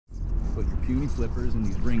puny flippers and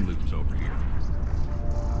these ring loops over here.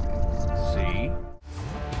 See?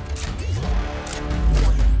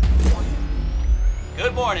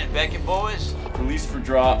 Good morning, Beckett boys. Release for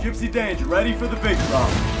drop. Gypsy Danger, ready for the big drop.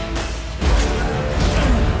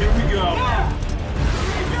 Here we go.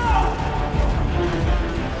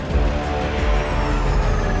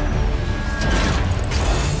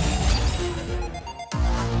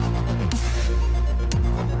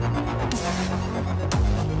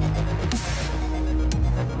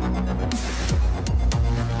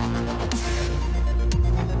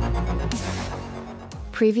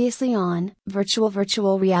 Previously on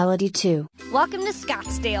Virtual Reality 2. Welcome to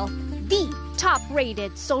Scottsdale, the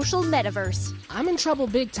top-rated social metaverse. I'm in trouble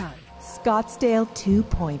big time. Scottsdale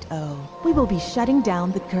 2.0. We will be shutting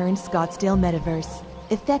down the current Scottsdale metaverse,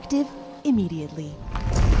 effective immediately.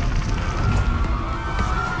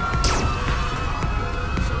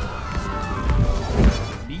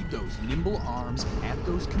 Need those nimble arms at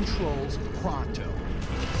those controls pronto.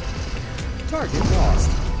 Target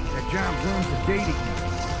lost. That giant worm's a data eater.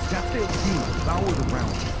 Scottsdale team devoured around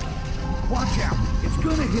us. Watch out! It's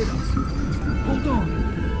gonna hit us! Hold on!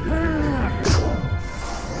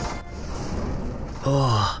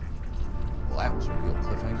 Oh. Well, that was a real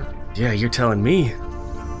cliffhanger. Yeah, you're telling me.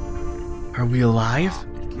 Are we alive?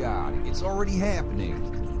 God, it's already happening.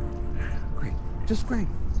 Great. Just great.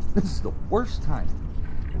 This is the worst time.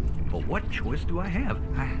 But what choice do I have?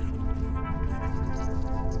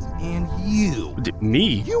 And you.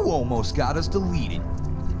 Me? You almost got us deleted.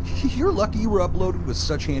 You're lucky you were uploaded with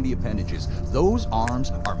such handy appendages. Those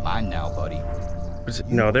arms are mine now, buddy.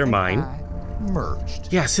 No, they're mine.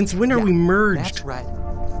 Merged. Yeah, since when are we merged? That's right.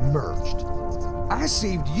 Merged. I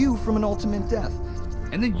saved you from an ultimate death.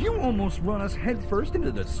 And then you almost run us headfirst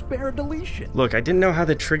into the despair deletion. Look, I didn't know how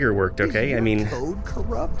the trigger worked, okay? Is I mean... your code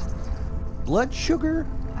corrupt? Blood sugar?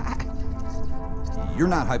 You're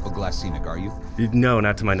not hypoglycemic, are you? No,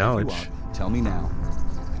 not to my knowledge. If you are, tell me now.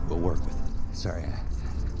 We'll work with it. Sorry,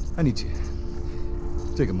 I need to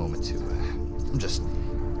take a moment to... I'm just a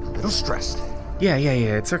little stressed. Yeah,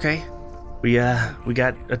 it's okay. We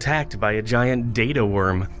got attacked by a giant data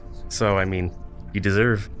worm. So, I mean, you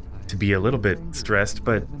deserve to be a little bit stressed,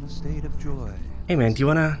 but... Hey man, do you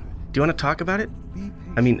wanna talk about it?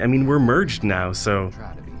 I mean, we're merged now, so,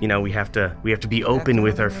 you know, we have to be open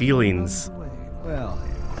with our feelings. Well,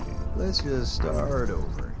 let's just start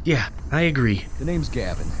over. Yeah, I agree. The name's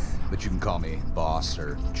Gavin, but you can call me boss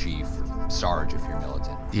or chief or sarge if you're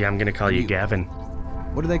militant. Yeah, I'm gonna call you Gavin.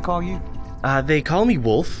 What do they call you? They call me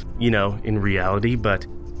Wolf, you know, in reality, but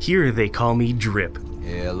here they call me Drip.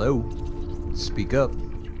 Hello. Speak up.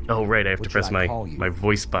 Oh, right, I have to What press should I my call you?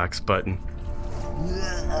 voice box button.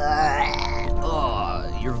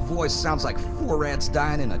 Your voice sounds like 4 rats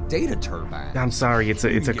dying in a data turbine. I'm sorry, it's a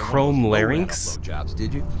You didn't get one of chrome those larynx. low-rent upload jobs,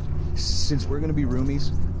 did you? Since we're gonna be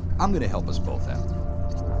roomies, I'm gonna help us both out.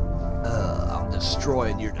 I'm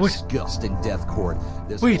destroying your disgusting death cord.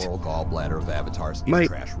 This Wait. oral gallbladder of avatars is My-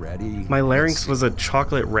 trash ready. My larynx Let's was a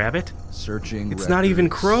chocolate rabbit? searching. It's not even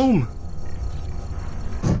records. chrome.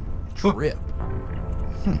 Drip.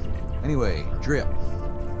 Anyway, Drip.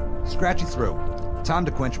 Scratchy throat. Time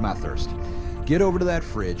to quench my thirst. Get over to that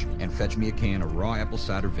fridge and fetch me a can of raw apple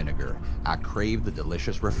cider vinegar. I crave the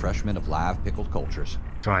delicious refreshment of live pickled cultures.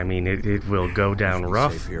 So, I mean, it will go down Be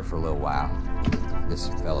rough. safe here for a little while. This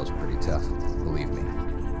fellow's pretty tough, believe me.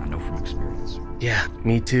 I know from experience. Yeah,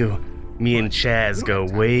 me too. Me and Chaz go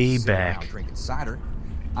way back. Drinking cider.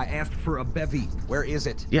 I asked for a bevy. Where is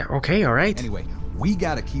it? Yeah, okay, alright. Anyway, we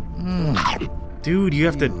gotta keep. Dude, you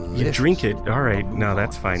have to drink it. Alright, no,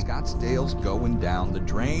 that's fine. Scottsdale's going down the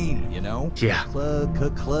drain, you know? Yeah. Clug,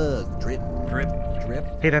 drip, drip,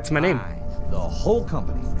 drip. Hey, that's my name. The whole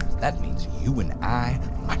company. That means you and I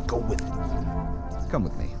might go with it. Come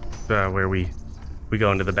with me. Where we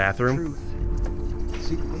go into the bathroom? Truth.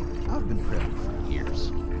 Secretly, I've been prepping for years.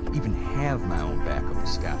 Even have my own backup of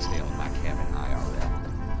Scottsdale in my cabin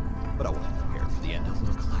IRL. But I wasn't prepared for the end to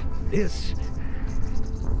look like this.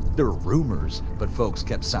 There were rumors, but folks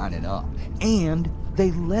kept signing up. And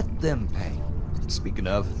they let them pay. Speaking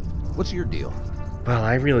of, what's your deal? Well,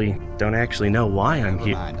 I really don't actually know why I'm Never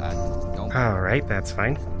here. mind, I don't. Alright, that's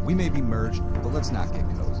fine. We may be merged, but let's not get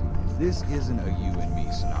cozy. This isn't a you and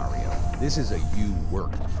me scenario. This is a you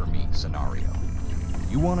work for me scenario.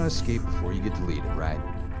 You want to escape before you get deleted, right?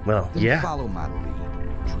 Well, Then yeah. follow my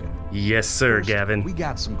lead, Trip. Yes, sir, First, Gavin. we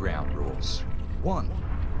got some ground rules. 1,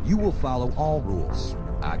 you will follow all rules.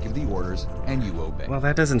 I give the orders, and you obey. Well,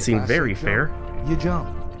 that doesn't If seem I very say fair. jump, you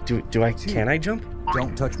jump. Can I jump?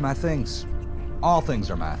 Don't touch my things. All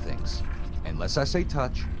things are my things. Unless I say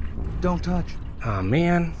touch, don't touch. Aw,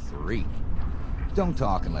 man. 3, Don't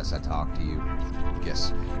talk unless I talk to you.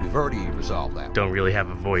 Guess we've already resolved that. Don't really have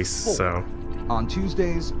a voice, so... On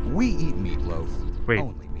Tuesdays, we eat meatloaf. Wait.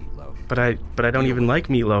 Only meatloaf. But I don't even like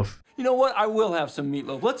meatloaf. You know what? I will have some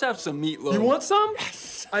meatloaf. Let's have some meatloaf. You want some?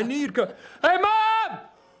 Yes. I knew you'd go. Hey, Mom!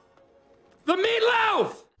 The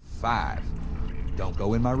meatloaf! 5, don't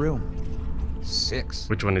go in my room. 6,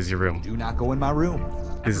 Which one is your room? do not go in my room.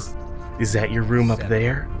 Is that your room up 7,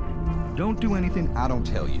 there? don't do anything I don't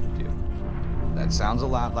tell you to do. That sounds a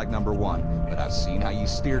lot like number 1, but I've seen how you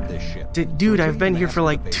steered this ship. Dude, So I've take been the here mask for of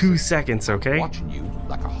like the 2 basics. seconds, okay? Watching you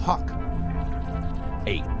like a hawk.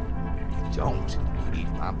 8, don't eat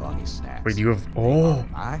my bunny snacks. Wait, you have... Oh,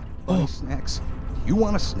 My bunny snacks. You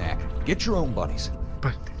want a snack? Get your own bunnies.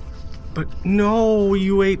 but no,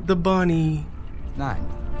 you ate the bunny.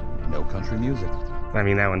 9, no country music. I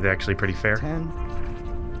mean, that one's actually pretty fair.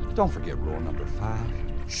 10, don't forget rule number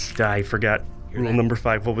 5. I forgot rule number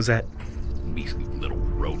 5. What was that? Beastly little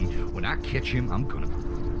rodent. When I catch him, I'm gonna...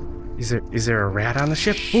 Is there a rat on the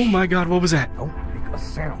ship? Oh my god, what was that? Don't make a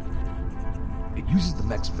sound. It uses the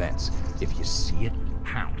mech's vents. If you see it,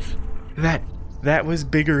 pounce. That was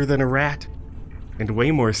bigger than a rat. And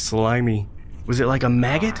way more slimy. Was it like a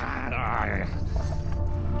maggot?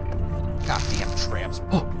 Goddamn traps.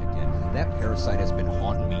 Oh. Again. That parasite has been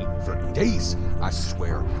haunting me for days. I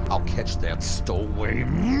swear, I'll catch that stowaway.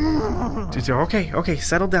 Okay,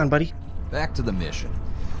 settle down, buddy. Back to the mission.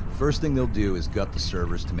 First thing they'll do is gut the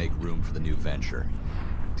servers to make room for the new venture.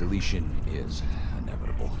 Deletion is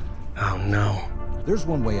inevitable. Oh no. There's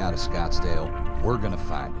one way out of Scottsdale. We're gonna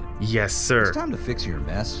find it. Yes, sir. It's time to fix your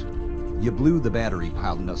mess. You blew the battery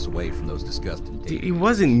piling us away from those disgusting days. It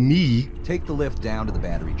wasn't me. Take the lift down to the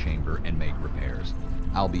battery chamber and make repairs.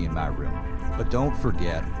 I'll be in my room. But don't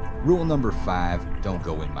forget, rule number 5, don't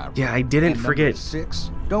go in my room. Yeah, I didn't And forget. Number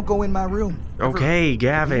 6, don't go in my room. Okay,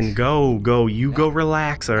 Gavin, go. You go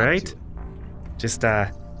relax, all right? to it. Just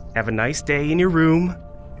have a nice day in your room.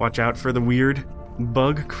 Watch out for the weird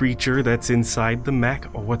bug creature that's inside the mech.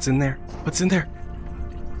 Oh, what's in there? What's in there?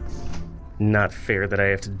 Not fair that I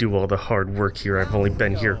have to do all the hard work here. I've only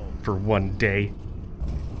been here for 1 day.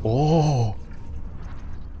 Oh,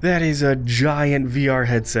 that is a giant VR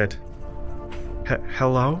headset.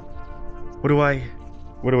 Hello? What do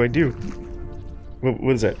I do?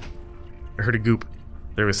 What is that? I heard a goop.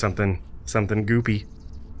 There was something goopy.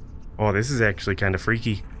 Oh, this is actually kind of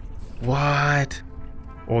freaky. What?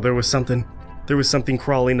 Oh, there was something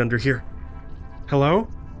crawling under here. Hello?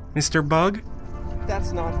 Mr. Bug?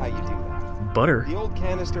 That's not how you do that. Butter? The old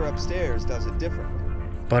canister upstairs does it differently.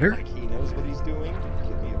 Butter? Like he knows what he's doing.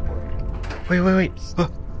 Give me a break. Wait.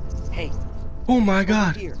 Hey. Oh my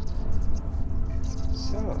god. Here.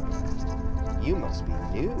 So, you must be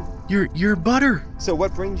new. You're Butter. So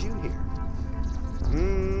what brings you here?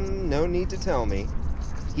 No need to tell me.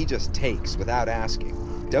 He just takes without asking.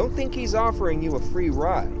 Don't think he's offering you a free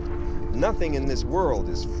ride. Nothing in this world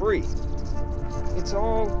is free. It's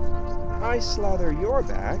all, I slather your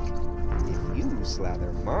back if you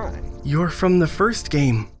slather mine. You're from the first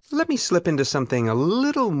game. Let me slip into something a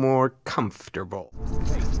little more comfortable.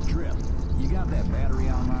 Hey, Drip, you got that battery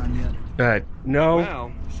online yet? No.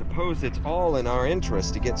 Well, suppose it's all in our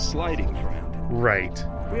interest to get sliding, friend. Right.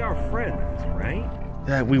 We are friends, right?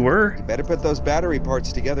 We were. You better put those battery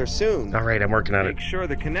parts together soon. Alright, I'm working on it. Make sure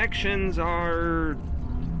the connections are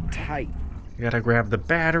tight. Gotta grab the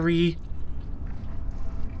battery.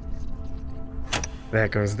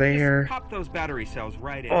 That goes there. Pop those battery cells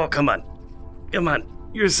right in. Oh, come on.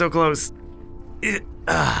 You're so close.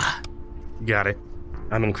 Got it.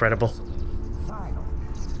 I'm incredible. Final.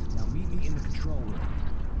 Now meet me in the control room.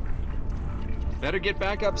 Better get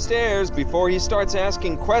back upstairs before he starts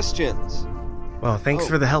asking questions. Well, thanks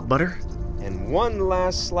for the help, Butter. And one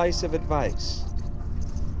last slice of advice.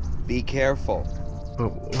 Be careful.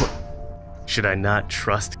 Should I not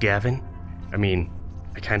trust Gavin? I mean,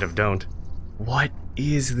 I kind of don't. What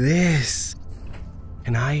is this?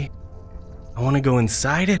 Can I want to go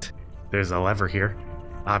inside it. There's a lever here.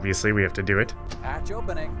 Obviously, we have to do it. Hatch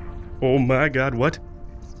opening. Oh my god, what?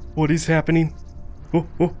 What is happening?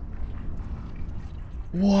 Oh.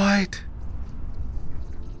 What?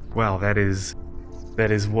 Wow, that is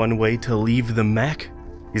one way to leave the mech?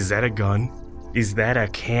 Is that a gun? Is that a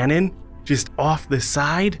cannon? Just off the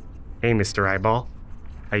side? Hey, Mr. Eyeball.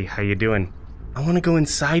 Hey, how you doing? I want to go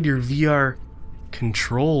inside your VR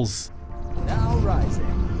controls. Now rising.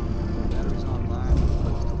 The battery's online,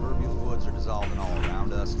 but the proverbial woods are dissolving all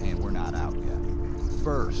around us, and we're not out yet.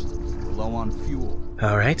 First, we're low on fuel.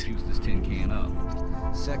 All right. Juice this tin can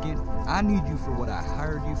up. Second, I need you for what I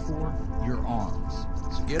hired you for, your arms.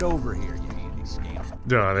 So get over here, you handy scamp.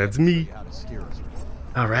 Oh, that's me. How to steer us around.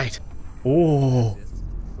 All right. Oh.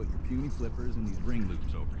 Put your puny flippers in these ring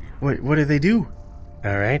loops over here. What do they do?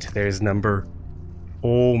 All right, there's number.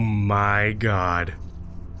 Oh my god.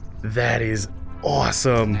 That is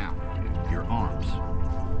awesome. Now, your arms.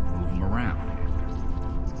 Move them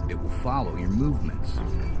around. It will follow your movements.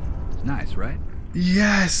 Nice, right?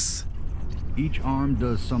 Yes. Each arm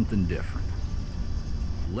does something different.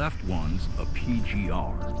 Left one's a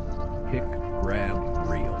PGR. Pick, grab,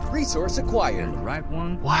 reel. Resource acquired. And the right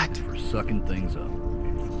one What? is for sucking things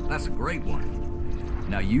up. That's a great one.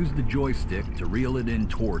 Now use the joystick to reel it in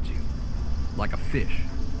towards you. Like a fish.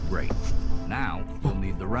 Great. Now, you'll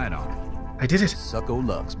need the right arm. I did it. Sucko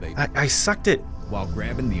Lux, baby. I sucked it. While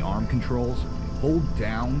grabbing the arm controls, hold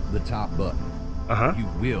down the top button. Uh-huh. You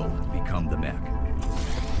will become the mech.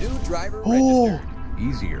 New driver Oh. registered.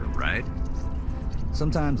 Easier, right?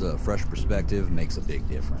 Sometimes a fresh perspective makes a big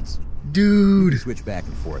difference. Dude. Switch back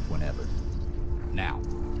and forth whenever. Now,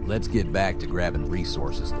 let's get back to grabbing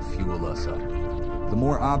resources to fuel us up. The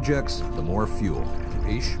more objects, the more fuel.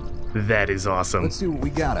 Capiche? That is awesome. Let's see what we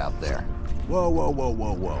got out there. Whoa, whoa, whoa,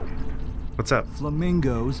 whoa, whoa. What's up?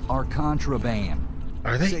 Flamingos are contraband.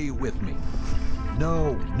 Are they? Say it with me.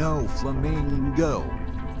 No, flamingo.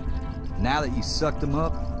 Now that you sucked them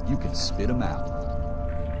up, you can spit them out.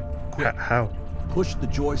 How? Push the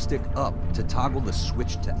joystick up to toggle the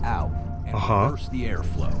switch to out and reverse the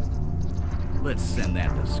airflow. Let's send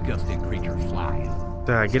that disgusting creature flying.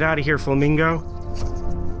 Get out of here, flamingo.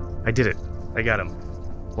 I did it. I got him.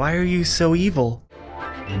 Why are you so evil?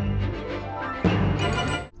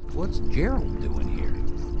 What's Gerald doing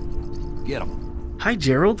here? Get him. Hi,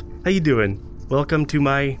 Gerald. How you doing? Welcome to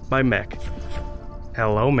my mech.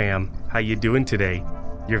 Hello, ma'am. How you doing today?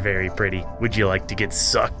 You're very pretty. Would you like to get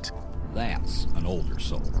sucked? That's an older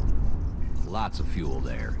soul. Lots of fuel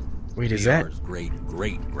there. Wait, is that? VR's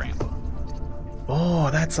great-great-grandpa. Oh,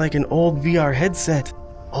 that's like an old VR headset.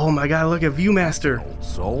 Oh my god, look at Viewmaster. Old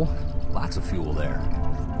soul. Lots of fuel there.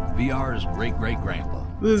 VR's great-great-grandpa.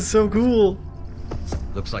 This is so cool.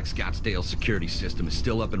 Looks like Scottsdale's security system is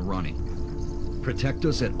still up and running. Protect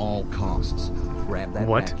us at all costs. Grab that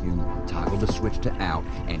What? vacuum, toggle the switch to out,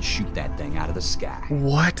 and shoot that thing out of the sky.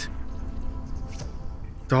 What?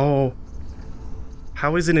 Oh.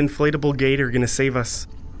 How is an inflatable gator gonna save us?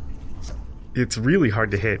 It's really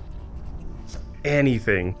hard to hit.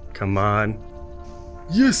 Anything. Come on.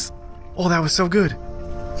 Yes! Oh, that was so good.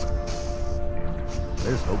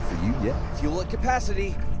 There's hope for you yet. Fuel at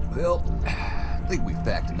capacity. Well, I think we've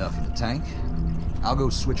packed enough in the tank. I'll go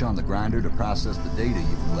switch on the grinder to process the data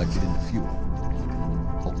you've collected into fuel.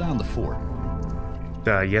 Hold down the fort.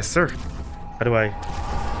 Yes, sir. How do I...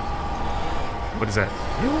 What is that?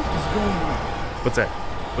 What is going on? What's that?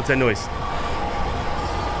 What's that noise?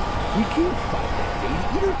 We can't fight that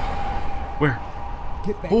data either. Where?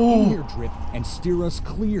 Get back Oh. in here, Drip, and steer us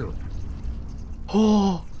clear.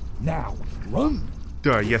 Oh! Now, run.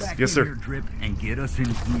 Yes, Back yes, in sir. here, Drip, and get us in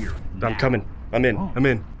here. I'm now. coming. I'm in. I'm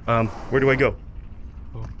in. Where do I go?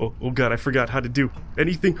 Oh god, I forgot how to do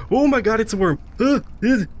anything. Oh my god, it's a worm.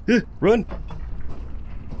 Run.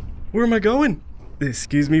 Where am I going?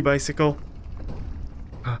 Excuse me, bicycle.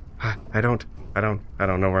 I don't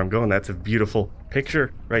know where I'm going. That's a beautiful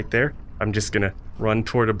picture right there. I'm just gonna run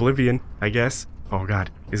toward oblivion, I guess. Oh god,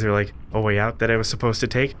 is there like a way out that I was supposed to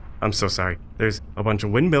take? I'm so sorry. There's a bunch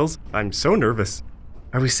of windmills. I'm so nervous.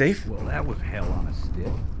 Are we safe? Well, that was hell on a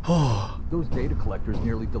stick. Oh, Those data collectors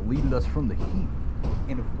nearly deleted us from the heap.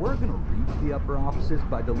 And if we're gonna reach the upper offices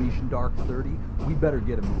by deletion dark 30, we better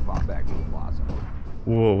get a move on back to the plaza.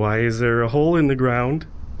 whoa, why is there a hole in the ground?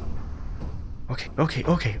 Okay.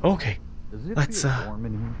 Does it Let's, feel warm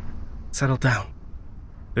in here? Settle down.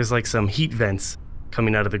 There's like some heat vents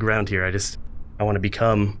coming out of the ground here. I want to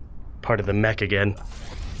become part of the mech again.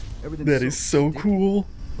 Everything's That is so sticky, cool.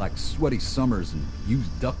 Like sweaty summers and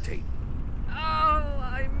used duct tape. Oh,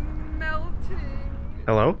 I'm melting.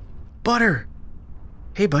 Hello? Butter!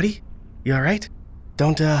 Hey, buddy. You alright?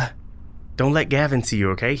 Don't let Gavin see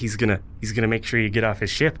you, okay? He's gonna make sure you get off his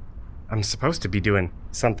ship. I'm supposed to be doing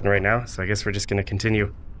something right now, so I guess we're just gonna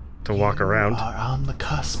continue to walk around. You are on the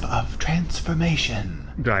cusp of transformation.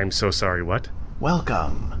 I'm so sorry, what?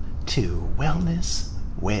 Welcome to Wellness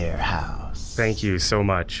Warehouse. Thank you so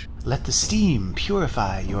much. Let the steam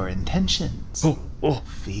purify your intentions. Oh.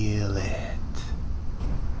 Feel it.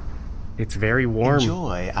 It's very warm.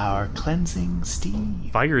 Enjoy our cleansing steam.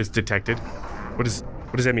 Fire is detected. What does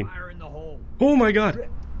that mean? Fire in the hole. Oh my god!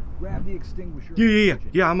 Grab the extinguisher.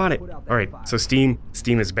 Yeah, I'm on it. Alright, so steam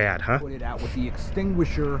is bad, huh? Put it out with the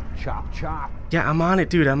extinguisher. Chop, chop. Yeah, I'm on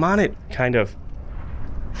it, dude, I'm on it. Kind of.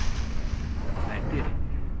 That did it.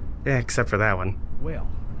 Yeah, except for that one. Well,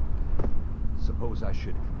 suppose I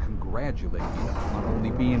should congratulate you on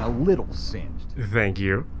only being a little singed. Thank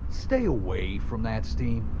you. Stay away from that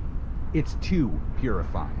steam. It's too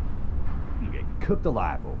purifying. You get cooked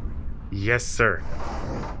alive over here. Yes, sir.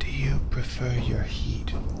 Do you prefer your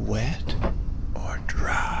heat wet or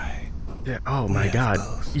dry? Yeah, oh my god.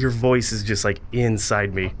 Your voice is just like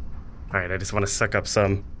inside me. Alright, I just want to suck up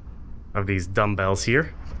some of these dumbbells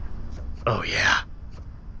here. Oh yeah.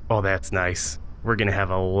 Oh, that's nice. We're gonna have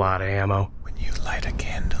a lot of ammo. When you light a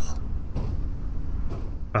candle,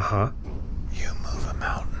 uh-huh. you move a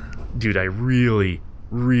mountain. Dude, I really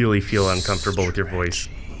feel uncomfortable with your voice.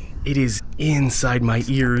 It is inside my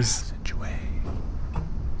ears.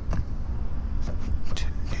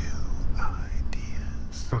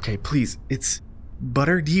 Okay, please, it's...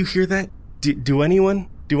 Butter, do you hear that? Do anyone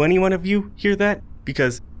of you hear that?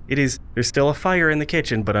 Because there's still a fire in the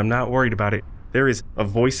kitchen, but I'm not worried about it. There is a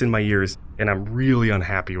voice in my ears, and I'm really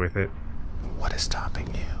unhappy with it. What is stopping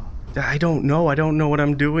you? I don't know what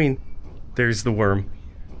I'm doing. There's the worm.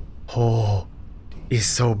 Oh, it's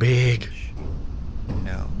so big.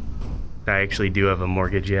 No. I actually do have a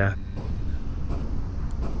mortgage, yeah.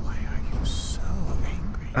 Why are you so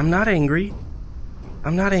angry? I'm not angry.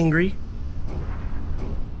 I'm not angry.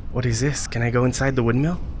 What is this? Can I go inside the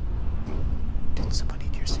windmill? Did someone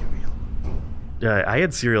eat your cereal? I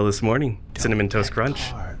had cereal this morning. Cinnamon Toast Crunch.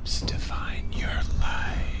 Carbs define your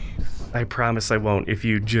life. I promise I won't if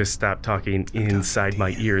you just stop talking inside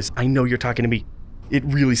my ears. I know you're talking to me. It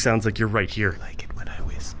really sounds like you're right here. Like it when I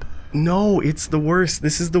whisper. No, it's the worst.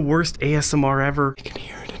 This is the worst ASMR ever. I can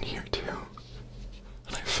hear it in here too.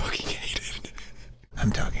 And I fucking hate it.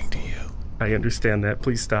 I'm talking to you. I understand that.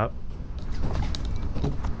 Please stop.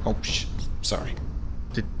 Oh shit. Sorry.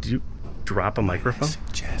 Did you drop a microphone? I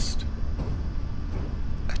suggest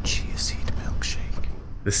a chia seed milkshake.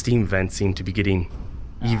 The steam vents seem to be getting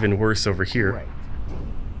even worse over here. Right.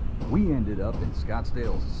 We ended up in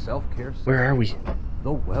Scottsdale's self-care center. Where are we?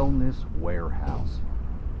 The Wellness Warehouse.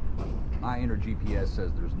 My inner GPS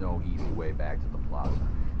says there's no easy way back to the plaza.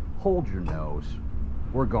 Hold your nose.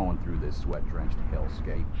 We're going through this sweat-drenched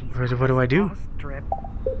hellscape. What do I do?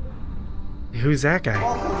 Who's that guy?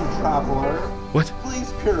 Welcome, traveler. What?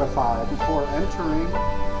 Please purify before entering.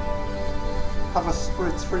 Have a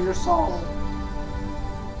spritz for your soul.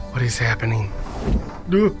 What is happening?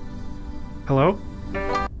 Hello?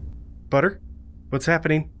 Butter? What's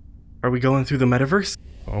happening? Are we going through the metaverse?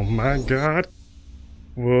 Oh my god.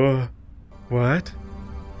 Whoa. What?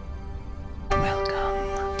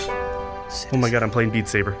 Oh my god, I'm playing Beat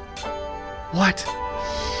Saber. What?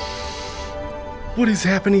 What is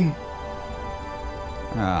happening?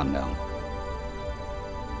 Oh no.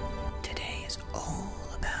 Today is all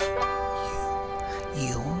about you.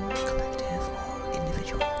 Your collective or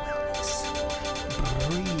individual wellness.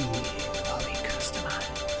 Breathe while we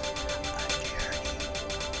customize a journey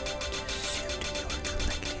to suit your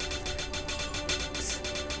collective needs.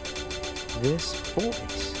 This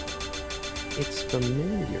voice, it's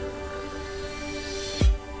familiar.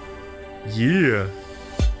 Yeah.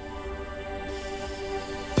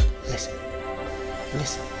 Listen.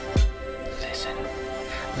 Listen. Listen.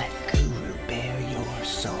 Let Guru bear your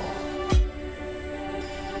soul.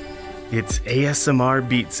 It's ASMR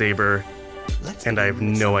Beat Saber, and I have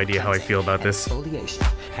no idea how I feel about this.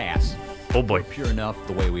 Pass. Oh boy. We're pure enough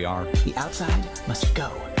the way we are. The outside must go.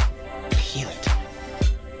 Peel it.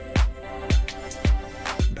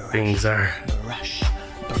 Things are... Brush.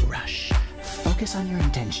 Brush. Focus on your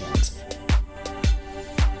intentions.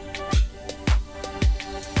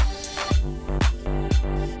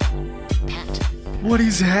 What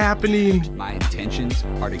is happening? My intentions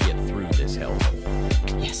are to get through this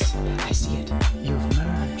hellhole. Yes, I see it. You've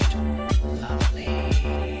merged. Lovely.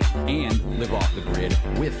 And live off the grid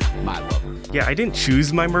with my lover. Yeah, I didn't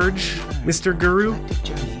choose my merge, Mr. Guru. Collective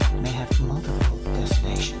journey may have multiple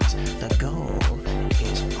destinations. The goal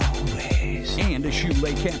is always... And eschew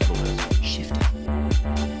late capitalism. Shifting.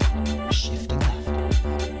 Shifting left.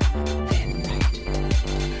 Then right.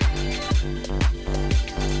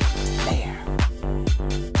 There.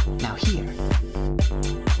 Now here.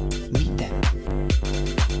 Meet them.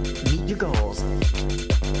 Meet your goals.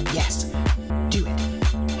 Yes. Do it.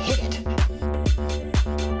 Hit it.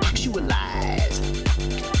 Actualize.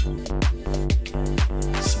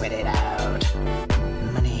 Sweat it out.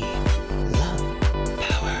 Money. Love.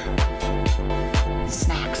 Power.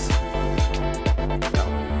 Snacks. Go.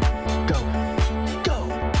 Go. Go.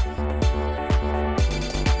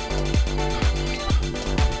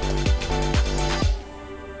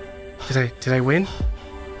 Did I win?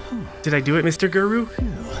 Did I do it, Mr. Guru?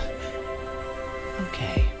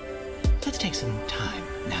 Okay. let's take some time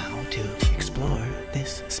now to explore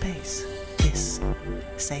this space. This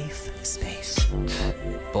safe space.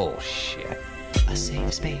 Bullshit. A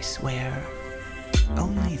safe space where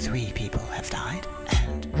only 3 people have died,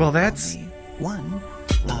 and well, that's... only one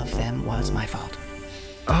of them was my fault.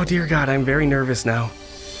 Oh dear God, I'm very nervous now.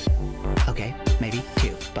 Okay, maybe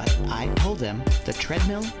 2, but I told them the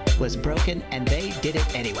treadmill was broken and they did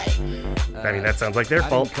it anyway. I mean, that sounds like their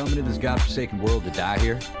fault. I didn't come into this godforsaken world to die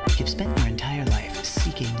here. You've spent your entire life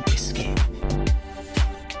seeking escape.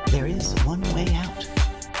 There is one way out.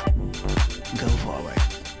 Go forward,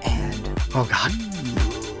 and... Oh God.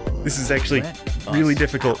 This is actually really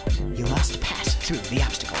difficult. You must pass through the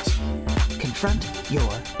obstacles. Confront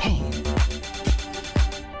your pain.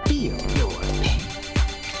 Feel your pain.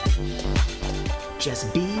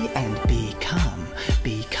 Just be and become.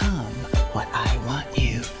 Become what I want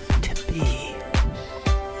you to be.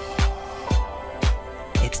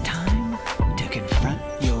 It's time to confront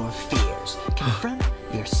your fears. Confront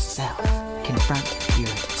yourself. Confront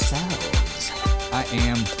yourselves. I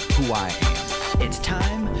am who I am. It's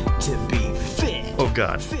time to be fit. Oh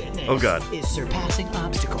God. Fitness Oh God. is surpassing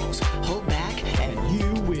obstacles. Hold back and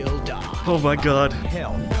you will die. Oh my God.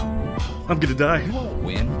 Hell no. I'm gonna die. You won't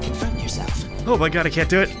win. Confront yourself. Oh my God, I can't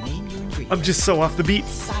do it. Name your ingredients. I'm just so off the beat.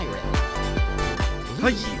 Siren.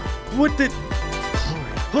 What the...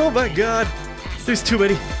 Oh my God. There's too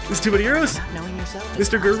many arrows. Not knowing yourself.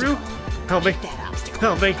 Mr. Guru, help me. That obstacle.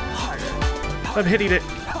 Help me. Harder. I'm hitting it.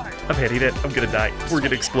 I'm hitting it. I'm gonna die. We're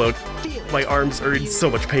gonna explode. My arms are in so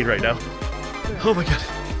much pain right now. Oh my God.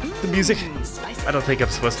 The music. I don't think I'm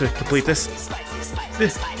supposed to complete this.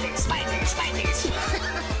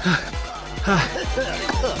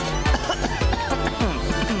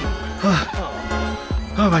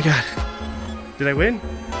 Oh my God. Did I win?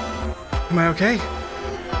 Am I okay?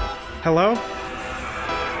 Hello?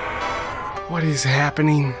 What is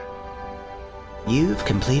happening? You've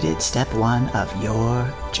completed step 1 of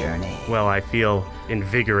your journey. Well, I feel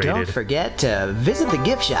invigorated. Don't forget to visit the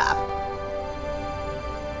gift shop.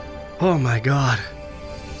 Oh my God.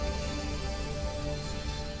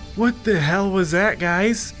 What the hell was that,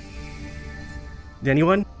 guys?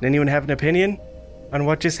 Anyone have an opinion on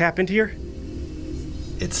what just happened here?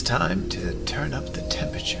 It's time to turn up the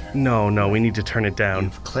temperature. No, we need to turn it down.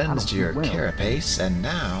 You've cleansed your carapace, and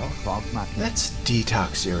now let's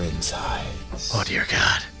detox your insides. Oh dear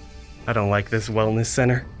God. I don't like this wellness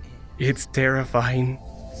center. It's terrifying.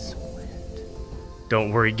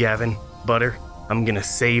 Don't worry, Gavin. Butter, I'm gonna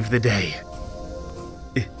save the day.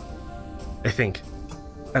 I think.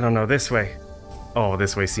 I don't know, this way. Oh,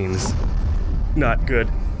 this way seems not good.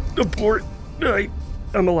 Abort.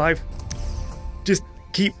 I'm alive. Just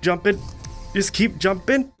keep jumping. Just keep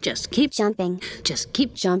jumping. Just keep jumping. Just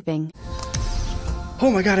keep jumping.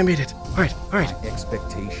 Oh my God, I made it. All right. My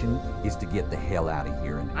expectation is to get the hell out of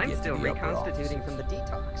here and I'm get still to the upper reconstituting office. from the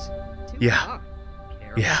detox. Yeah.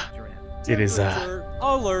 Yeah. It is,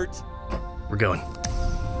 Alert. We're going.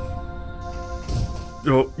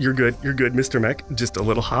 Oh, you're good, Mr. Mech. Just a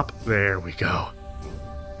little hop. There we go.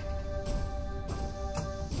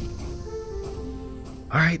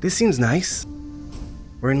 All right, this seems nice.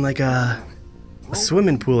 We're in like a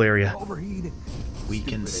swimming pool area. We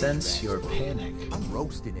can sense your panic. I'm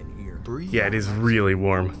roasting in here. Breathe. Yeah, it is really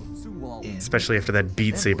warm. Especially after that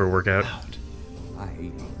Beat Saber workout. I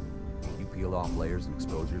hate it. You peel off layers and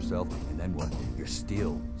expose yourself, and then what? You're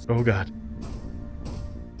still. Oh God.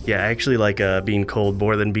 Yeah, I actually like being cold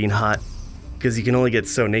more than being hot. Because you can only get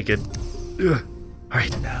so naked. Ugh.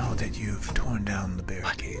 Alright. Now that you've torn down the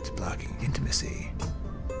barricades blocking intimacy,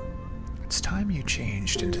 it's time you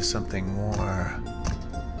changed into something more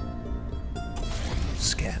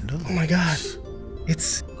scandalous. Oh my God.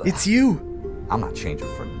 It's you. I'm not changing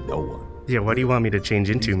for no one. Yeah, what do you want me to change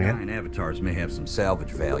into, man? These avatars may have some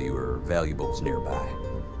salvage value or valuables nearby.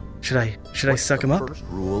 Should I suck him up? First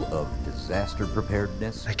rule of disaster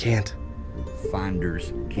preparedness? I can't.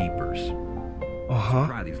 Finders keepers. Uh-huh.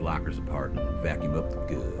 Pry these lockers apart and vacuum up the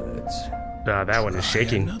goods. That one is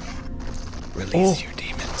shaking. Release your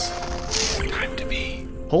demons. Time to be.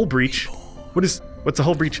 Hull breach. What's a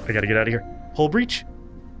hull breach? I gotta get out of here. Hull breach?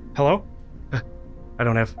 Hello? I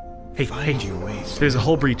don't have. Hey, your way through. There's a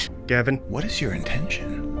hull breach, Gavin. What is your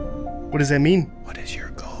intention? What does that mean? What is your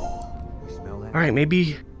goal? All right,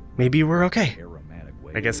 maybe we're okay.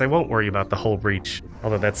 I guess I won't worry about the hull breach,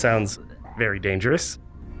 although that sounds very dangerous.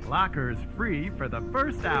 Lockers free for the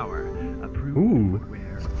first hour. Approved Ooh.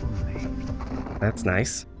 footwear only. That's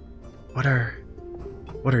nice. What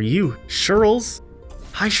are you? Shirls?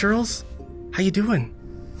 Hi, Shirls. How you doing?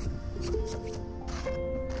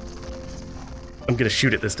 I'm gonna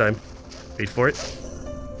shoot it this time. Wait for it.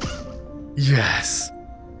 Yes.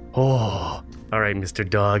 Oh. Alright, Mr.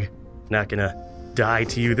 Dog. Not gonna die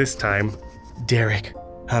to you this time. Derek,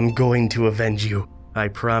 I'm going to avenge you. I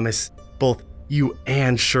promise. Both you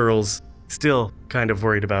and Shirls. Still kind of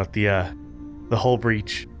worried about the whole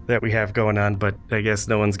breach that we have going on, but I guess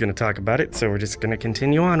no one's gonna talk about it, so we're just gonna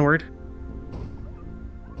continue onward.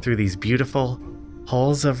 Through these beautiful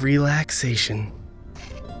halls of relaxation.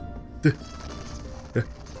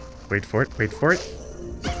 Wait for it, wait for it.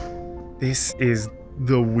 This is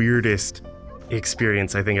the weirdest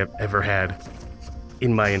experience I think I've ever had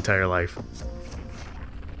in my entire life.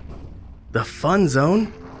 The fun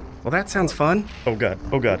zone? Well, that sounds fun. Oh god,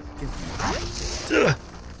 oh god. Ugh.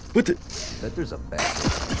 What the? Bet there's a bad.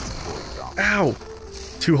 Ow!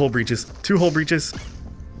 2 hole breaches, 2 hole breaches.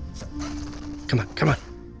 Come on, come on.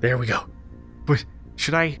 There we go. But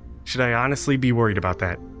should I honestly be worried about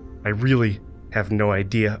that? I really have no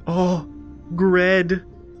idea. Oh, Gred.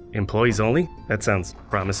 Employees only? That sounds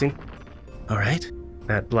promising. All right,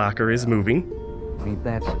 that blocker is moving. Ain't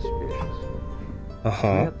that suspicious?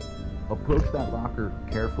 Uh-huh. Yep. Approach that locker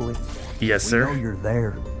carefully. Yes, sir. We know you're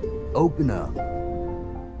there. Open up.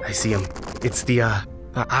 I see him. It's the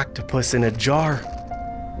octopus in a jar.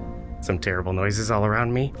 Some terrible noises all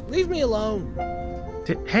around me. Leave me alone.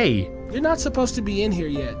 Hey. You're not supposed to be in here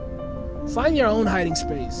yet. Find your own hiding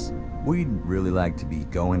space. We'd really like to be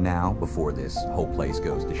going now before this whole place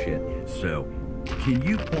goes to shit. So, can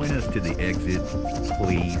you point us to the exit,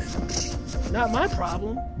 please? Not my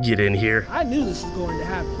problem. Get in here. I knew this was going to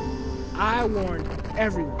happen. I warned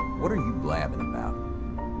everyone. What are you blabbing about?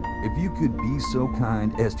 If you could be so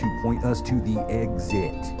kind as to point us to the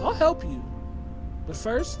exit. I'll help you. But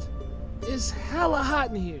first, it's hella hot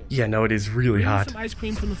in here. Yeah, no, it is really hot. Some ice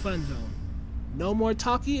cream from the fun zone. No more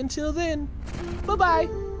talkie until then. Bye-bye.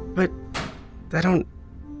 But I don't...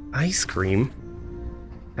 ice cream?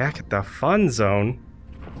 Back at the fun zone?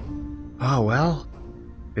 Oh, well.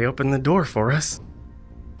 They opened the door for us.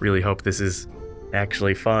 Really hope this is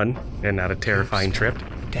actually fun and not a terrifying trip.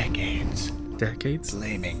 Decades. Decades?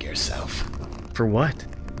 Blaming yourself. For what?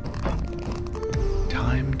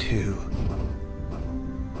 Time to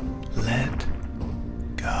let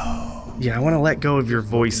go. Yeah, I want to let go of your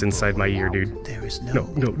voice inside my ear, dude. There is No.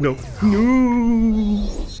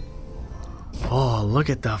 Oh, look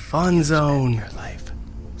at the fun zone. Your life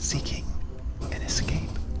seeking an escape.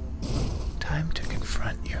 Time to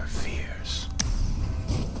confront your fears.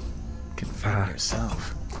 Confront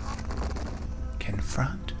yourself.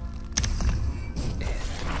 Confront it.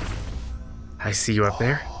 I see you up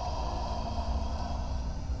there.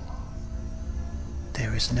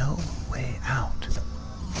 There is no way out.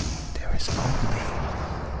 There is only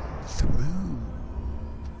through.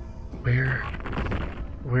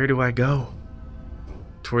 Where do I go?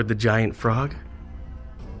 Toward the giant frog?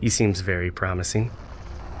 He seems very promising.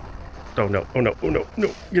 Oh no, oh no, oh no, no.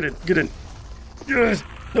 Get in, get in. Yes!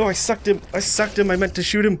 No, I sucked him. I meant to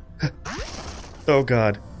shoot him. Oh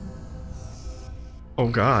god. Oh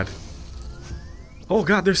god. Oh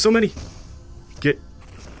god, there's so many. Get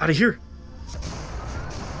out of here.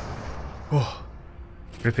 Oh,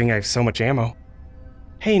 good thing I have so much ammo.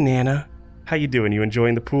 Hey Nana, how you doing? You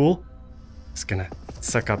enjoying the pool? Just gonna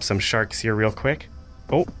suck up some sharks here real quick.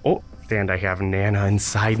 Oh, and I have Nana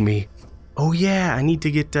inside me. Oh yeah, I need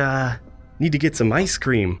to get some ice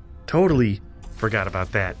cream. Totally forgot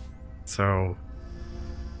about that. So,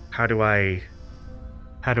 how do I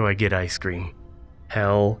get ice cream?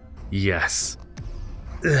 Hell yes.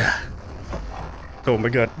 Ugh. Oh my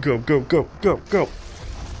god, go.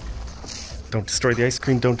 Don't destroy the ice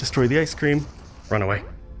cream, don't destroy the ice cream. Run away.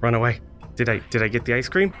 Did I get the ice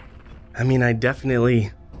cream? I mean, I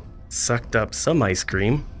definitely sucked up some ice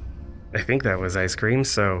cream. I think that was ice cream,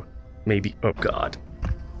 so maybe, oh god.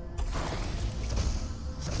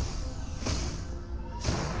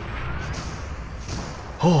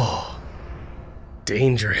 Oh,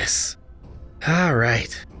 dangerous. All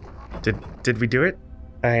right. Did we do it?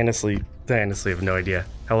 I honestly have no idea.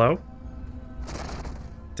 Hello?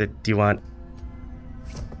 Do you want?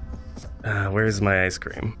 Where's my ice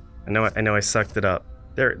cream? I know I sucked it up.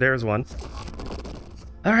 There's one.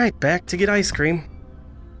 All right, back to get ice cream.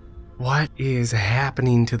 What is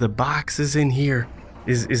happening to the boxes in here?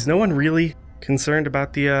 Is no one really concerned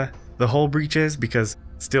about the whole breaches? Because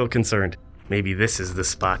still concerned. Maybe this is the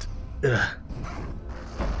spot. Ugh.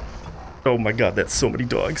 Oh my god, that's so many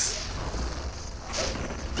dogs.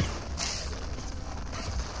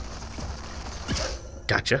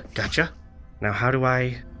 Gotcha. Now how do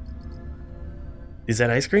I... Is that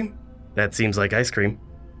ice cream? That seems like ice cream.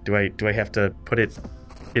 Do I have to put it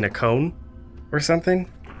in a cone or something?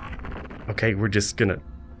 Okay, we're just gonna...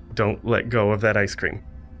 Don't let go of that ice cream.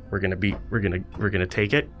 We're gonna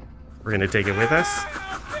take it. We're gonna take it with us.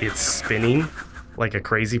 It's spinning like a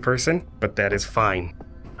crazy person, but that is fine.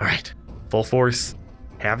 All right, full force.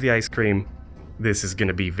 Have the ice cream. This is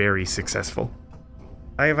gonna be very successful.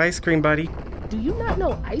 I have ice cream, buddy. Do you not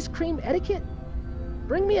know ice cream etiquette?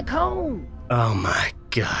 Bring me a cone. Oh my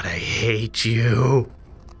god, I hate you.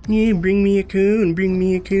 Yeah, bring me a cone, bring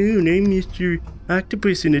me a cone. I'm Mr.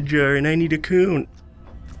 Octopus in a jar and I need a cone.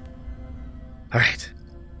 Alright,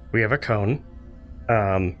 we have a cone.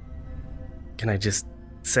 Can I just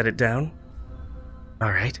set it down?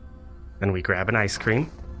 Alright, then we grab an ice cream.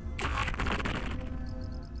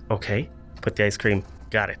 Okay, put the ice cream,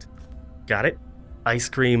 got it. Got it? Ice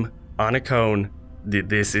cream on a cone.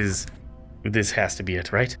 This has to be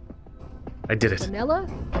it, right? I did it. Vanilla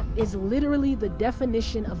is literally the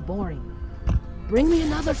definition of boring. Bring me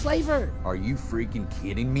another flavor. Are you freaking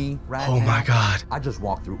kidding me right now? Oh my god. I just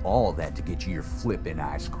walked through all that to get you your flippin'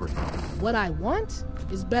 ice cream. What I want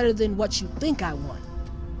is better than what you think I want.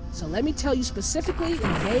 So let me tell you specifically in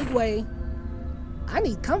a vague way, I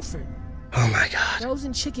need comfort. Oh my god.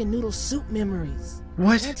 Frozen chicken noodle soup memories.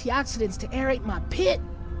 What? Antioxidants to aerate my pit.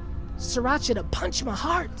 Sriracha to punch my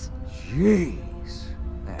heart. Jeez.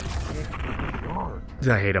 That hard.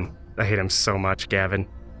 I hate him. I hate him so much, Gavin.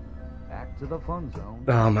 Back to the fun zone.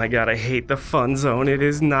 Oh my god, I hate the fun zone. It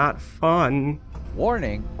is not fun.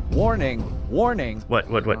 Warning, warning, warning. What?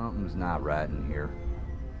 Something's not right in here.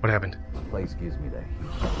 What happened? This place gives me the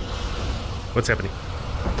heat. What's happening?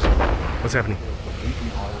 What's happening?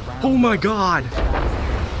 Oh my god!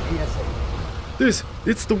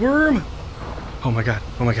 It's the worm! Oh my god,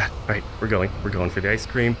 oh my god. Alright, we're going for the ice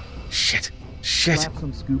cream. Shit. Slap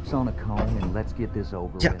some scoops on a cone and let's get this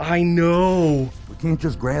over with. Yeah, I know. We can't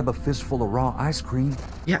just grab a fistful of raw ice cream.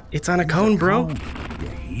 Yeah, it's on a cone, bro. You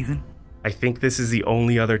heathen. I think this is the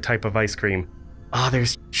only other type of ice cream. Ah,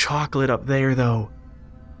 there's chocolate up there though.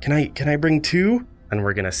 Can I bring two? And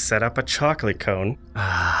we're gonna set up a chocolate cone.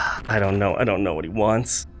 Ah, I don't know what he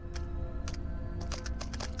wants.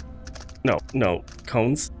 No,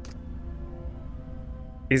 cones.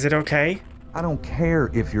 Is it okay? I don't care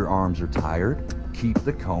if your arms are tired. Keep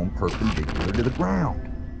the cone perpendicular to the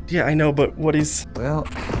ground. Yeah, I know, but what is... Well,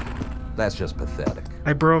 that's just pathetic.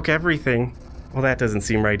 I broke everything. Well, that doesn't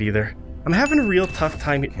seem right either. I'm having a real tough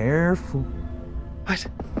time... Careful. What?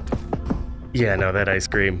 Yeah, no, that ice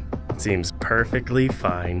cream seems perfectly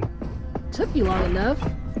fine. Took you long enough,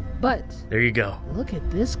 but... There you go. Look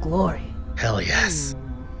at this glory. Hell yes.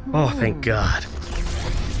 Oh, thank God.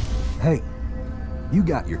 Hey, you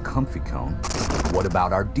got your comfy cone. What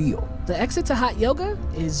about our deal? The exit to hot yoga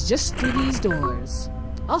is just through these doors.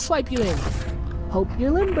 I'll swipe you in. Hope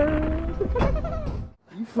you're limber.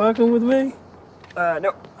 You fucking with me?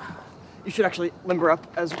 No. You should actually limber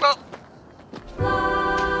up as well.